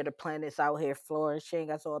 I hear the planets out here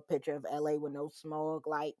flourishing. I saw a picture of LA with no smog.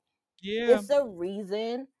 Like Yeah. it's a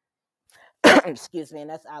reason. Excuse me, and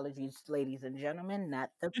that's allergies, ladies and gentlemen, not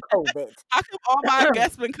the COVID. How come all my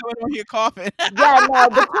guests been coming on here coughing? Yeah, no,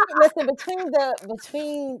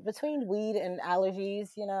 between weed and allergies,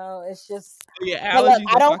 it's just. Yeah, But look, allergies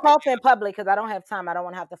I are don't fucking cough in public because I don't have time. I don't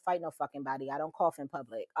want to have to fight no fucking body. I don't cough in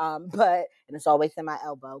public. But and it's always in my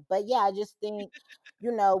elbow. But yeah, I just think,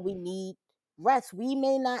 we need rest. You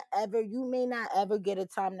may not ever get a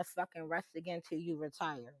time to fucking rest again till you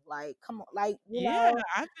retire. Like, come on, like, Yeah,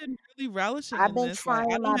 I've been really relishing I've in been this, like,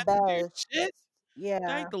 I trying don't my have to do best. shit. Yeah.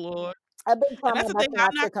 Thank the Lord. I've been And trying that's my the best thing, I'm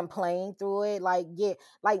not not to complain through it. Like, yeah,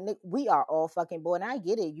 like Nick, we are all fucking bored, and I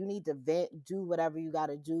get it. You need to vent, do whatever you got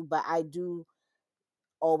to do, but I do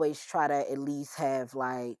always try to at least have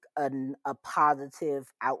like a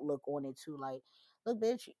positive outlook on it too. Like, look,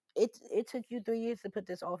 bitch, it took you 3 years to put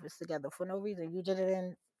this office together for no reason. You did it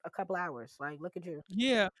in a couple hours. Like, look at you.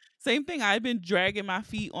 Yeah, same thing. I've been dragging my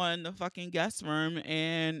feet on the fucking guest room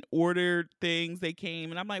and ordered things. They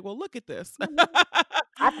came, and I'm like, "Well, look at this. Mhm.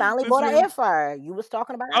 I finally This bought an room." air fryer. You was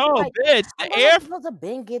talking about it. I was Oh, like, bitch, I the know I'm air. supposed to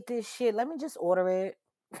been get this shit. Let me just order it.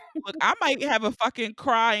 Look, I might have a fucking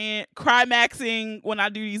CryMaxing when I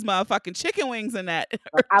do these motherfucking chicken wings and that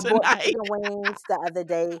Look, I bought the tonight. chicken wings the other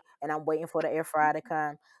day, and I'm waiting for the air fryer to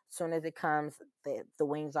come. Soon as it comes, the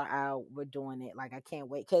wings are out. We're doing it. Like I can't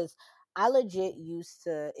wait because I legit used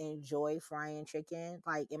to enjoy frying chicken.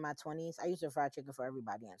 Like in my 20s, I used to fry chicken for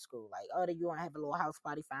everybody in school. Like, oh, do you want to have a little house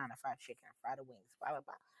party? Fine, I fry chicken, fry the wings, blah blah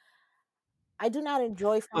blah. I do not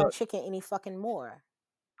enjoy frying Look, chicken any fucking more.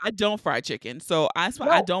 I don't fry chicken, so I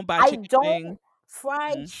No, don't buy I chicken wings. don't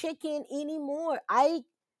fry Mm. chicken anymore. I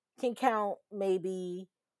can count maybe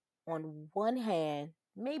on one hand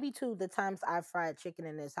maybe two the times I've fried chicken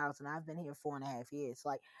in this house, and I've been here 4.5 years.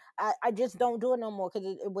 Like I just don't do it no more because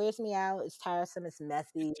it wears me out. It's tiresome. It's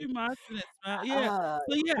It's messy. too much and it smell yeah.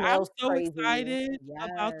 So, It yeah, I'm smells so crazy. excited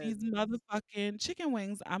about Yes, these motherfucking chicken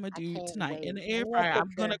wings Imma I do can't tonight in wait. the air Send me a fryer.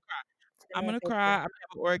 I'm gonna picture. cry. Send I'm me a gonna picture. cry, I'm gonna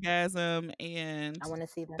have an orgasm, and I want to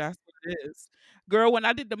see them. that's what it is. Girl, when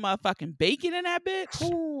I did the motherfucking bacon in that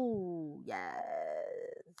bitch, Ooh,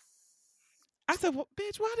 yes. I said, "Well,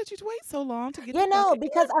 bitch, why did you wait so long to get the You know, fucking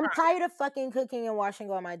because air I'm fryer?" tired of fucking cooking and washing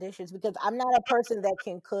all my dishes because I'm not a person that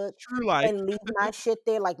can cook True life. and leave my shit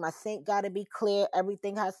there. Like my sink got to be clear,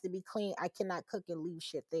 everything has to be clean. I cannot cook and leave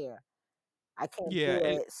shit there. I can't Yeah, do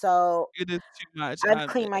it. So it is too much. I've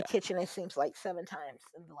cleaned my kitchen, it seems like 7 times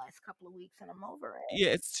in the last couple of weeks, and I'm over it. Yeah,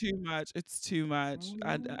 it's too much. It's too much.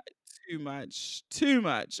 Hmm. Too much. Too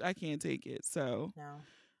much. I can't take it. So, No.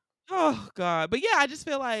 oh god. But yeah, I just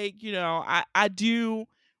feel like,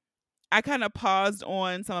 I kind of paused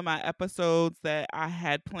on some of my episodes that I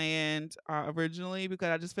had planned originally because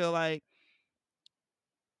I just feel like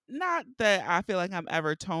not that I feel like I'm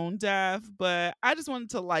ever tone deaf, but I just wanted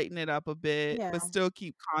to lighten it up a bit, but Yeah. still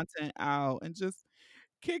keep content out and just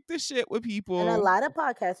kick the shit with And a people. lot of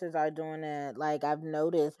podcasters are doing it. Like I've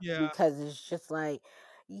noticed Yeah. because it's just like,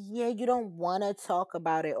 yeah, you don't want to talk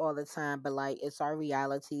about it all the time, but like it's our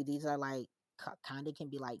reality. These are like kind of can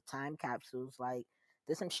be like time capsules. Like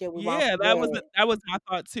there's some shit we won't Yeah, forget. that was my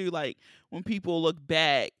thought too, like, when people look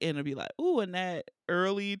back and it'll be like, "Ooh, in that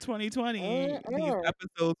early 2020, these Mm-mm.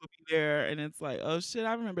 episodes will be there," and it's like, "Oh, shit,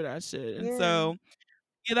 I remember that shit," and Yeah. so,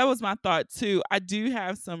 yeah, that was my thought too. I do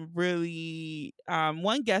have some really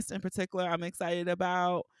one guest in particular I'm excited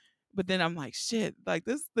about, but then I'm like, "Shit, like,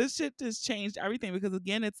 this shit just changed everything," because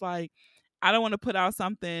again, it's like, I don't wanna put out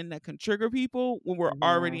something that can trigger people when we're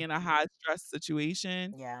already Hmm. in a high stress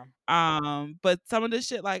situation. Yeah. But some of this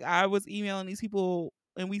shit, like I was emailing these people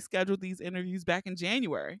and we scheduled these interviews back in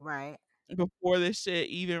January Right. before this shit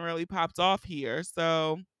even really popped off here.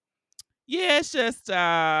 So yeah, it's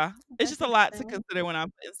That's just a lot to interesting. consider when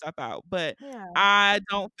I'm putting stuff out. But Yeah. I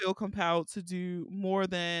don't feel compelled to do more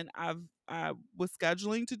than I was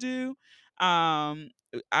scheduling to do.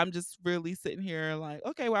 I'm just really sitting here like,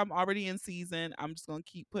 okay, well, I'm already in season. I'm just gonna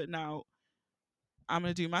keep putting out I'm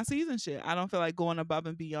gonna do my season shit. I don't feel like going above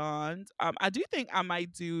and beyond. I do think I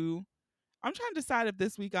might do. I'm trying to decide if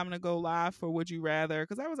this week I'm gonna go live for Would You Rather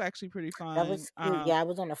because that was actually pretty That fun. was cute. Yeah, I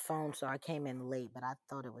was on the phone, so I came in late, but I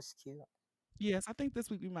thought it was cute. Yes, I think this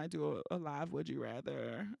week we might do a live Would You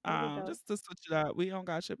Rather. That'll be dope. Just to switch it up. We don't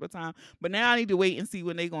got shit but time, but now I need to wait and see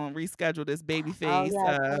when they gonna reschedule this Oh babyface yeah,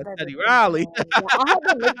 I saw that this Teddy Riley. weekend. Yeah, I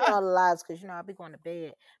haven't listened to all the lives because I be going to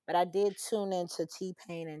bed. But I did tune into T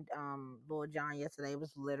Pain and Lord John yesterday. It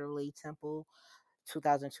was literally Temple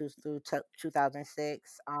 2002 through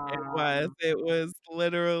 2006. It was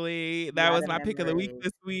literally A that lot was of my pick of the week memories.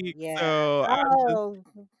 this week. Yeah. So I'm just Oh,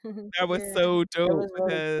 that was yeah. so It dope was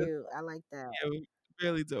really because cute. I like that. it was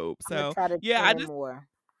really dope. I'm gonna So try to yeah, tune I in just more.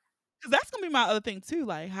 because that's gonna be my other thing too.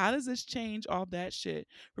 Like, how does this change all that shit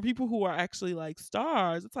for people who are actually like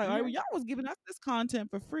stars? It's like, all right, well, Hmm. y'all was giving us this content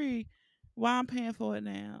for free. Why I'm paying for it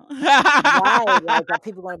now? Right, like are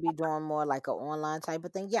people going to be doing more like a online type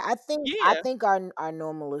of thing? Yeah, I Yeah, think our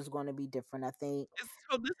normal is going to be different. I think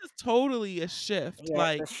this is totally a shift. yeah,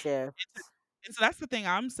 it's a Like, shift. and so that's the thing.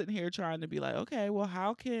 I'm sitting here trying to be like, okay, well,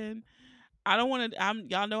 how can I don't want to. I'm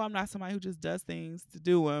y'all know I'm not somebody who just does things to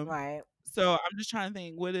do them. Right. So I'm just trying to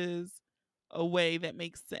think what is a way that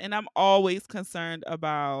makes sense. And I'm always concerned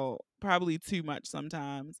about probably too much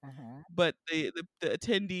sometimes, Hmm. but the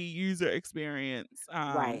attendee user experience.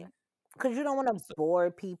 Right. Because you don't want to So,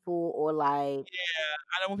 bore people or like yeah,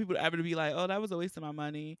 I don't want people to ever to be like, oh, that was a waste of my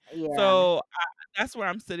money. yeah. So that's where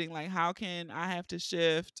I'm sitting. Like, how can I have to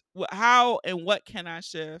shift? How and what can I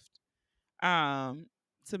shift? um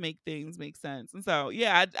to make things make sense. And so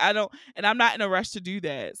yeah, I don't and I'm not in a rush to do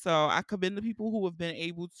that. So I commend the people who have been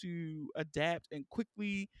able to adapt and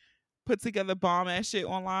quickly put together bomb ass shit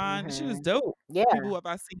online. The shit is Hmm. dope. People Yeah. who have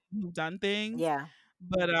I seen who've done things. Yeah.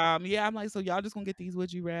 But yeah, I'm like, so y'all just gonna get these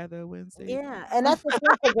would you rather Wednesdays Yeah, and now. that's the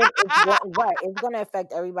thing because it's going right. It's going to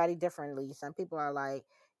affect everybody differently. Some people are like,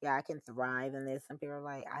 "Yeah, I can thrive in this." Some people are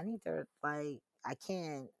like, "I need to like, I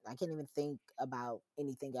can't. I can't even think about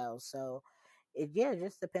anything else." So, it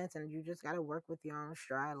just depends, and you just got to work with your own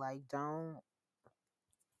stride. Like, don't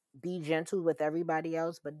be gentle with everybody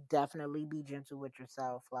else, but definitely be gentle with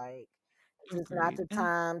yourself. Like, this is not Agreed. the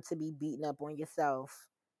time to be beating up on yourself.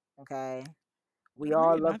 Okay, we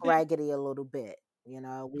all Agreed. And look I think raggedy a little bit.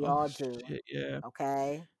 We oh all do. shit, yeah.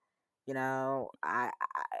 Okay. You know, I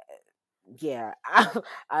yeah,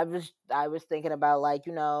 I was thinking about, like,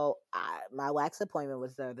 my wax appointment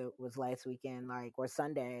was was last weekend, like, or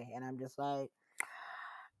Sunday, and I'm just like,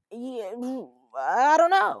 yeah, I don't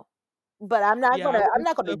know, but Yeah, I I'm was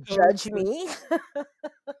not gonna supposed judge to. me. I'm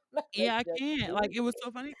not gonna Yeah, I judge can't. Like, me. it was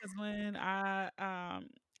so funny because when I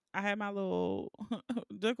had my little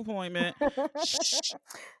dick appointment, sh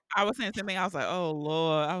I was saying the same thing. I was like, "Oh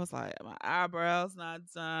Lord." I was like, "My eyebrows not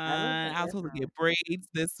done." Everything I was is supposed to wrong. get braids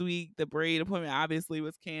this week. The braid appointment obviously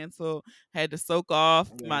was canceled. Had to soak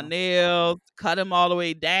off my Yeah. nails, cut them all the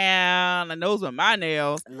way down, and those were my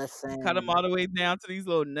nails. Cut them Listen, all the way down to these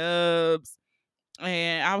little nubs.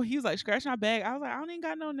 And he was like, "Scratch my back." I was like, "I don't even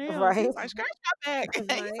got no nails." He right? was like, "Scratch my back." I'm He's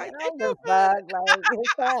like, I like, "They don't give feel a good." fuck. Like,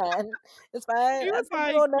 it's fine. It's fine. He I was took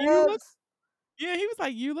like, little "You look." nubs. Yeah, he was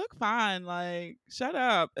like, "You look fine, like, shut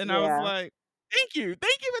up." And I was Yeah. like, "Thank you.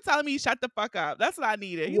 Thank you for telling me shut the fuck up. That's what I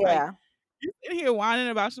needed." He's like, Yeah. "You sitting here whining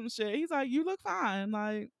about some shit." He's like, "You look fine.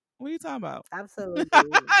 Like, what are you talking about?" And Absolutely.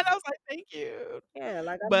 I was like, "Thank you." Yeah,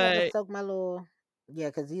 like, I'm about to But soak my little, yeah,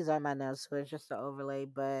 because these are my nails, so it's just an overlay,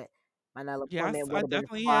 but my nail yes, appointment I would have been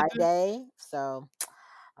definitely had to. Friday, so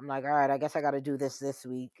I'm like, all right, I guess I got to do this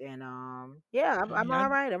week, and yeah, I'm Yeah, all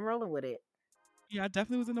right. I'm rolling with it. yeah, I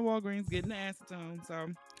definitely was in the Walgreens getting the acetone. So,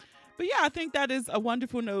 but yeah, I think that is a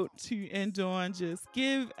wonderful note to end on. Just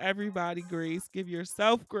give everybody grace, give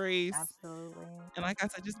yourself grace. Absolutely. And like I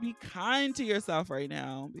said, just be kind to yourself right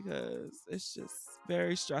now because it's just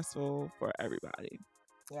very stressful for everybody.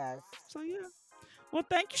 Yes. So yeah. Well,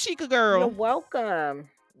 thank you, Shika You're girl. welcome.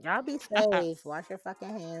 Y'all be safe. Wash your fucking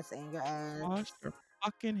hands and your ass. Wash your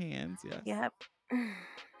fucking hands. Yes. Yep.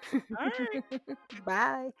 All right.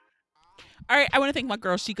 Bye. All right. I want to thank my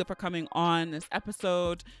girl Shika for coming on this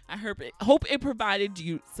episode. I hope it provided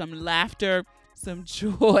you some laughter, some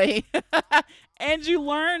joy, and you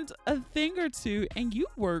learned a thing or two, and you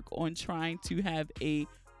work on trying to have a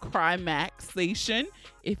CryMaxation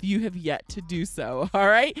if you have yet to do so. All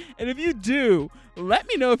right. And if you do, let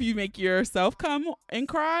me know if you make yourself come and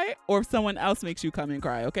cry or if someone else makes you come and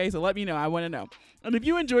cry. Okay. So let me know. I want to know. And if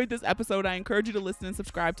you enjoyed this episode, I encourage you to listen and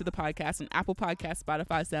subscribe to the podcast on Apple Podcasts,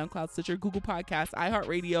 Spotify, SoundCloud, Stitcher, Google Podcasts,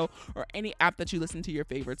 iHeartRadio, or any app that you listen to your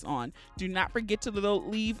favorites on. Do not forget to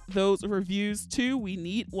leave those reviews too. We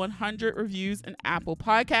need 100 reviews in Apple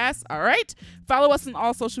Podcasts. All right. Follow us on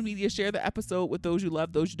all social media. Share the episode with those you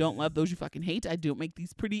love, those you don't love, those you fucking hate. I don't make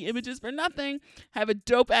these pretty images for nothing. Have a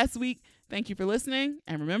dope ass week. Thank you for listening.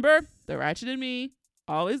 And remember, the ratchet in me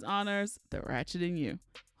always honors the ratchet in you.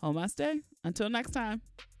 Home I stay. Until next time.